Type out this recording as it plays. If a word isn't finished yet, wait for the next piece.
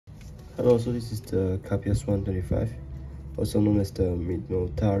Hello, so this is the Capios 125, also known as the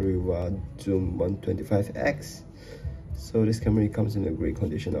Minolta Riva Zoom 125X. So this camera comes in a great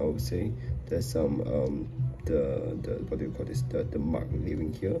condition, I would say. There's some the what do you call this, the mark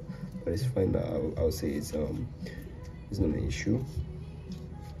leaving here, but it's fine. I would say it's not an issue.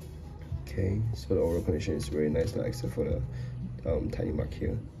 Okay, so the overall condition is very nice now, except for the tiny mark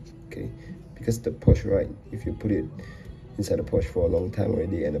here. Okay, because the pouch, right, if you put it inside the pouch for a long time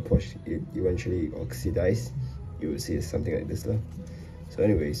already and the pouch it eventually oxidizes, you will see something like this. So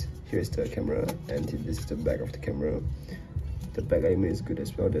anyways, here's the camera, and this is the back of the camera. The back element is good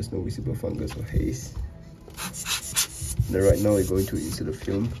as well. There's no visible fungus or haze. Then right now we're going to insert the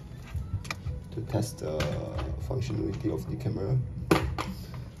film to test the functionality of the camera.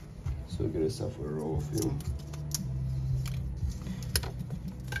 So get yourself a roll of film.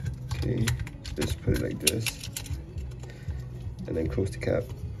 Okay, just put it like this, and then close the cap.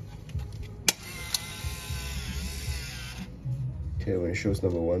 Okay, when it shows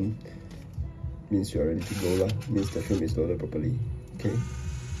number 1, means you're ready to go, means the film is loaded properly. Okay,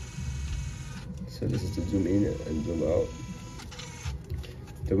 so this is the zoom in and zoom out.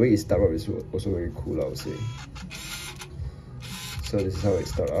 The way it starts up is also very cool, I would say. So this is how it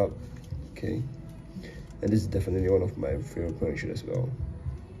starts up. Okay, and this is definitely one of my favorite functions as well.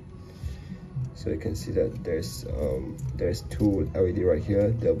 So you can see that there's 2 LED right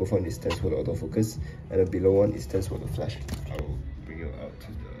here. The above one stands for the autofocus, and the below one stands for the flash. I will bring it out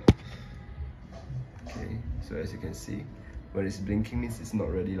to the. Okay, so as you can see, when it's blinking means it's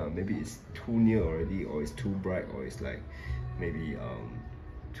not ready. Maybe it's too near already, or it's too bright, or it's like maybe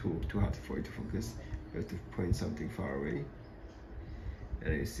too hard for it to focus. You have to point something far away.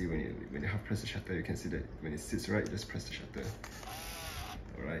 And you see when you have pressed the shutter, you can see that when it sits right, just press the shutter.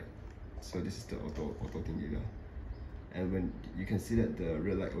 Alright. So this is the auto thingy now. And when you can see that the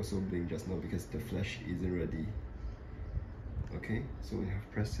red light also blinked just now because the flash isn't ready. Okay, so when you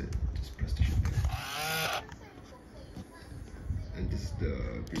have pressed it, just press the shutter. And this is the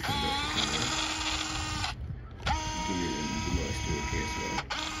viewfinder of the camera. Zoom in and zoom out is still okay as well.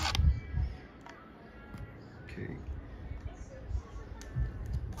 Okay.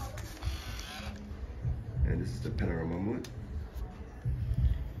 And this is the panorama mode.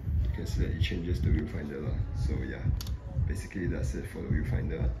 You can see that it changes the viewfinder. So yeah, basically that's it for the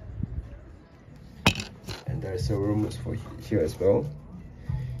viewfinder. And there are several modes for here as well.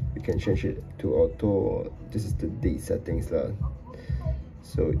 You can change it to auto. This is the date settings.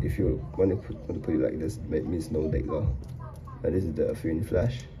 So if you want to put it like this, it means no date. And this is the film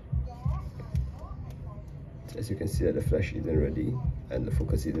flash. As you can see that the flash isn't ready and the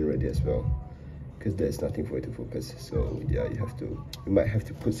focus isn't ready as well, because there's nothing for it to focus. So yeah, you might have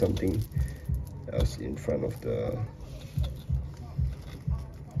to put something else in front of the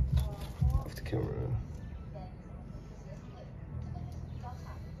camera.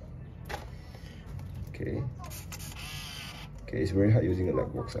 Okay, it's very hard using a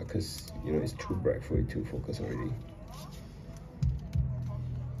light box because it's too bright for it to focus already.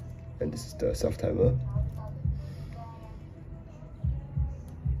 And this is the self timer.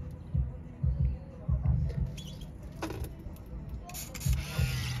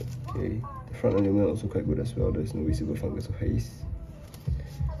 Okay, the front element also quite good as well. There's no visible fungus or haze.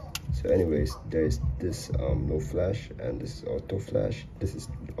 So anyways, there is this no flash, and this is auto flash. This is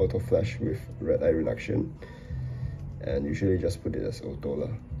auto flash with red light reduction, and usually just put it as auto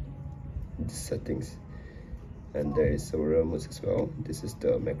these settings. And there is several modes as well. This is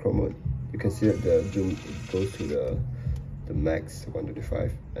the macro mode. You can see that the zoom goes to the max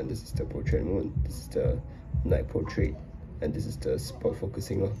 125, and this is the portrait mode. This is the night portrait, and this is the spot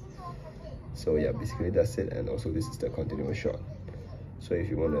focusing. So yeah, basically that's it. And also this is the continuous shot. So if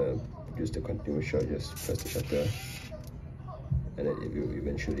you want to use the continuous shot, just press the shutter, and then it will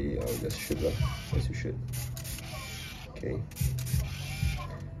eventually just shoot as you should. Okay,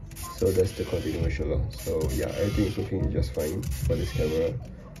 so that's the continuous shot. So yeah, everything is working just fine for this camera.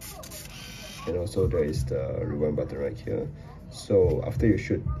 And also there is the rewind button right here. So after you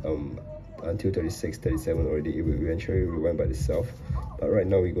shoot until 36, 37 already, it will eventually rewind by itself. But right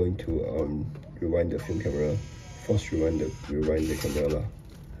now we're going to rewind the film camera, force rewind the camera,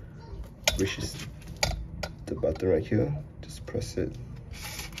 which is the button right here. Just press it.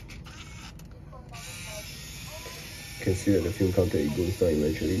 You can see that the film counter, it goes down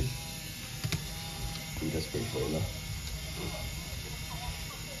eventually. You just wait for it .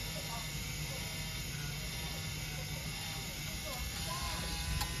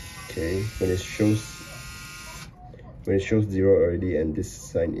 Okay, when it shows 0 already and this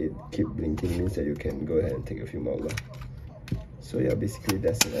sign it keep blinking, means that you can go ahead and take a film out. So yeah, basically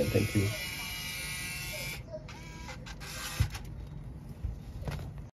that's it, and thank you.